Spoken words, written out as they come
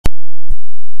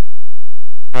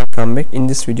Welcome back. In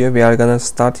this video we are gonna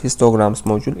start histograms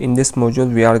module. In this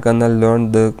module we are gonna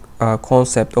learn the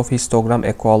concept of histogram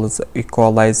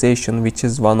equalization, which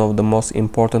is one of the most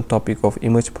important topic of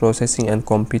image processing and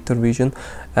computer vision,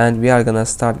 and we are gonna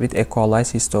start with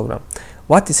equalize histogram.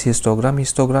 What is histogram?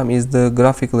 Histogram is the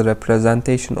graphical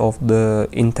representation of the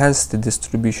intensity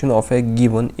distribution of a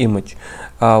given image.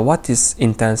 What is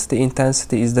intensity?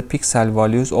 Intensity is the pixel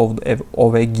values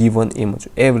of a given image.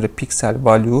 Every pixel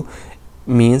value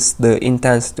means the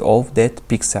intensity of that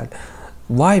pixel.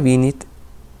 Why we need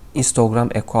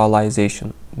histogram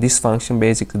equalization? This function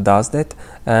basically does that,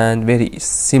 and very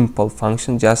simple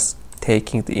function, just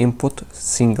taking the input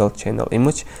single channel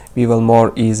image. We will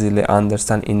more easily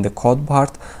understand in the code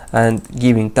part, and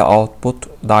giving the output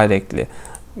directly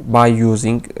by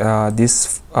using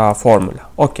this formula.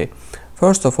 Okay,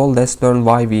 first of all, let's learn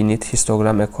why we need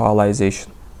histogram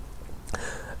equalization.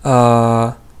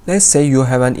 Let's say you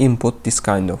have an input this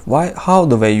kind of. How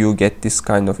the way you get this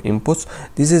kind of inputs?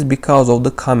 This is because of the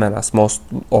cameras most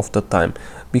of the time,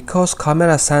 because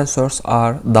camera sensors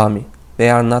are dummy.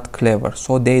 They are not clever,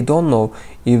 so they don't know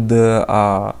if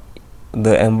the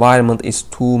environment is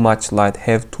too much light,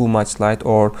 have too much light,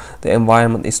 or the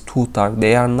environment is too dark.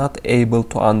 They are not able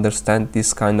to understand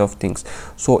this kind of things.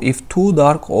 So if too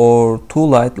dark or too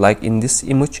light, like in this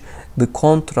image, the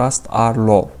contrast are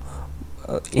low.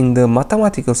 In the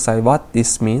mathematical side, what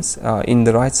this means, in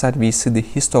the right side we see the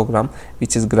histogram,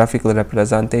 which is graphical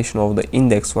representation of the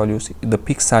index values, the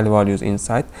pixel values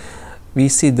inside. We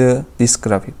see this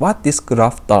graphic. What this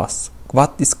graph does,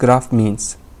 what this graph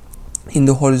means. In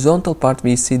the horizontal part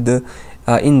we see the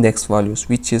index values,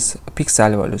 which is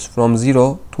pixel values from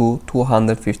 0 to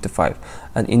 255,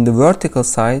 and in the vertical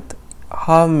side,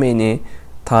 how many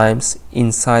times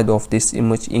inside of this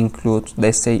image include,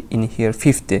 let's say in here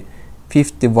 50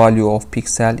 value of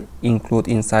pixel include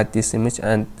inside this image,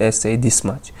 and let's say this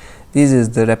much. This is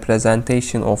the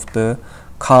representation of the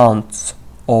counts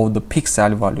of the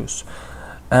pixel values,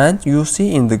 and you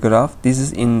see in the graph this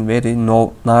is in very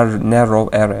narrow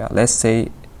area. Let's say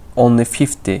only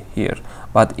 50 here,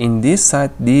 but in this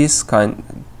side this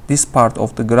part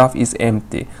of the graph is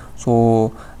empty.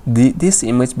 So this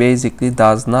image basically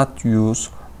does not use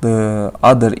the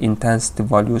other intensity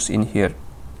values in here,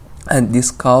 and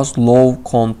this causes low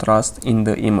contrast in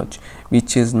the image,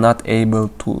 which is not able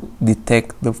to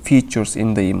detect the features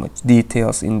in the image,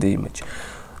 details in the image.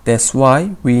 That's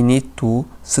why we need to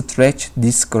stretch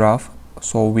this graph,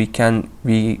 so we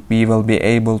will be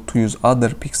able to use other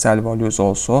pixel values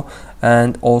also,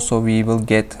 and also we will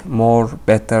get more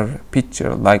better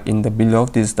picture. Like in the below,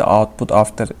 this is the output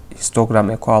after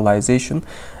histogram equalization,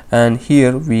 and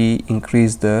here we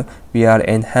are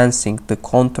enhancing the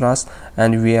contrast,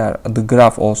 and the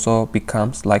graph also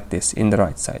becomes like this in the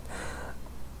right side.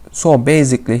 So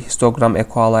basically histogram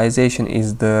equalization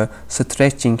is the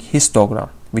stretching histogram,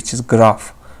 which is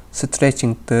graph,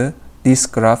 stretching this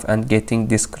graph and getting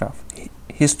this graph.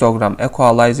 Histogram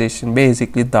equalization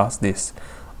basically does this.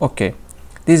 Okay,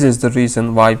 this is the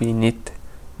reason why we need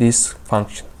this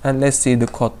function, and let's see the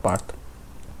code part.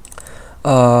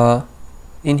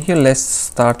 In here, let's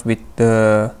start with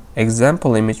the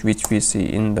example image which we see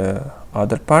in the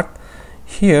other part.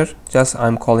 Here just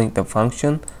I'm calling the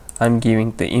function, I'm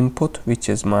giving the input, which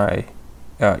is my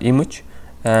image,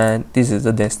 and this is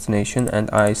the destination,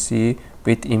 and I see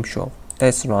with imshow.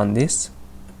 Let's run this.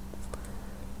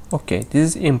 Okay,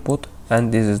 this is input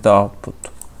and this is the output.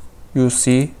 You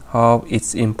see how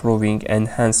it's improving,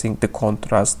 enhancing the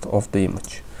contrast of the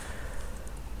image.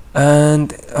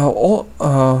 And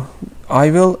I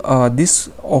will this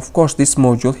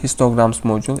module, histograms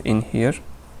module, in here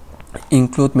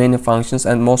include many functions,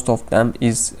 and most of them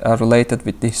is related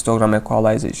with the histogram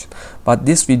equalization, but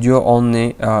this video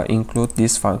only include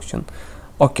this function.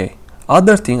 Okay,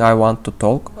 other thing I want to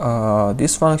talk,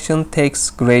 this function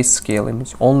takes grayscale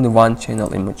image, only one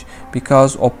channel image,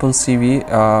 because OpenCV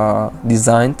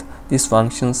designed these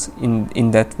functions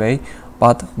in that way.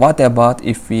 But what about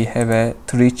if we have a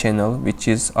 3 channel, which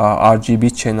is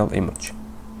RGB channel image?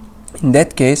 In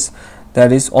that case,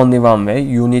 there is only one way.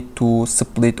 You need to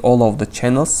split all of the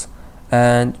channels,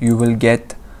 and you will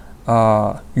get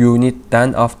you need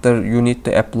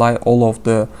to apply all of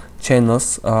the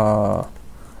channels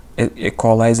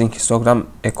equalize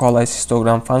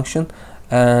histogram function,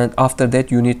 and after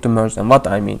that you need to merge them. What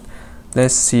I mean,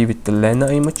 let's see with the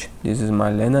Lena image. This is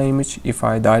my Lena image. If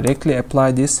I directly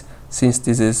apply this, since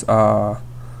this is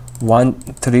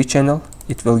 3 channel,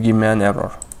 it will give me an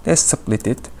error. Let's split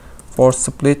it. For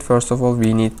split, first of all,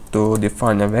 we need to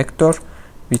define a vector,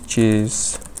 which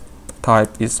is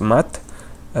type is math,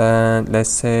 and let's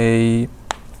say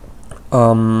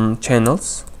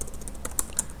channels.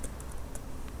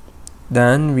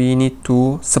 Then we need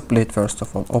to split. First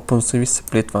of all, OpenCV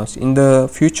split function. In the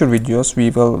future videos we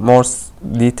will more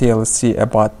detail see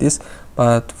about this,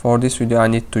 but for this video I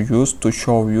need to use to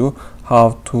show you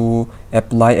how to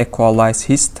apply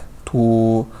equalizeHist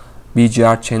to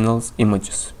BGR channels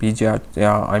images. BGR,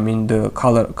 yeah, I mean the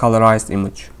colorized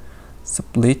image.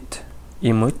 Split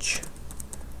image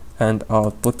and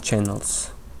output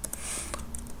channels.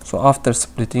 So after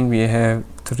splitting we have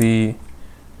three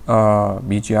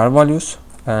BGR values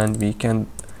and we can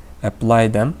apply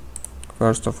them.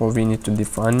 First of all we need to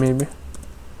define, maybe,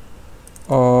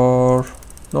 or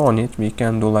no need, we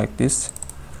can do like this: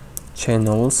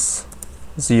 channels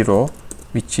 0,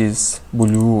 which is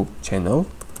blue channel,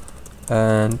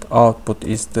 and output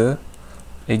is the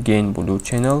again blue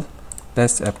channel.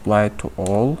 Let's apply to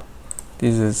all.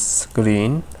 This is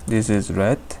green, this is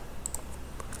red,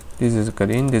 this is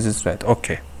green, this is red.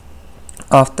 Okay,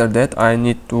 after that I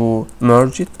need to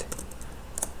merge it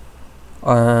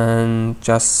and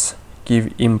just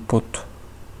give input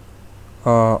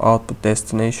output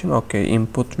destination. Okay,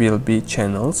 input will be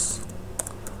channels,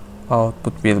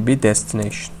 output will be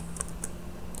destination.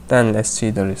 Then let's see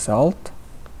the result.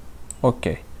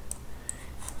 Okay,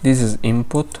 this is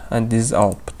input and this is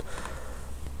output.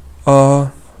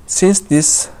 Since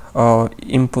this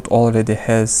input already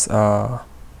has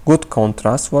good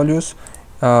contrast values,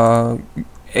 I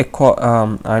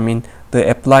mean the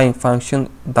applying function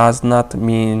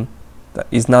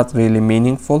is not really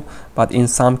meaningful, but in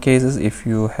some cases if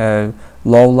you have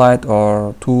low light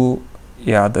or the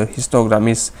histogram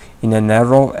is in a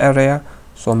narrow area,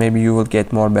 so maybe you will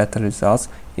get better results.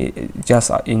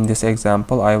 Just in this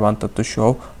example I wanted to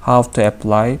show how to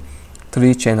apply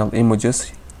 3 channel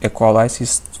images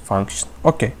equalizeHist function.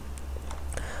 Okay,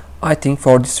 I think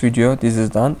for this video this is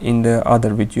done. In the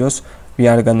other videos we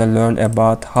are gonna learn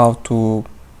about how to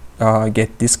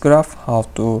get this graph, how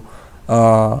to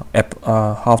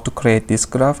create this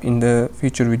graph. In the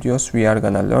future videos we are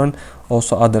gonna learn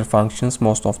also other functions,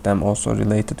 most of them also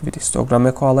related with histogram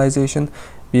equalization.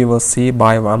 We will see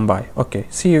one by. Okay,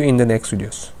 see you in the next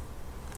videos.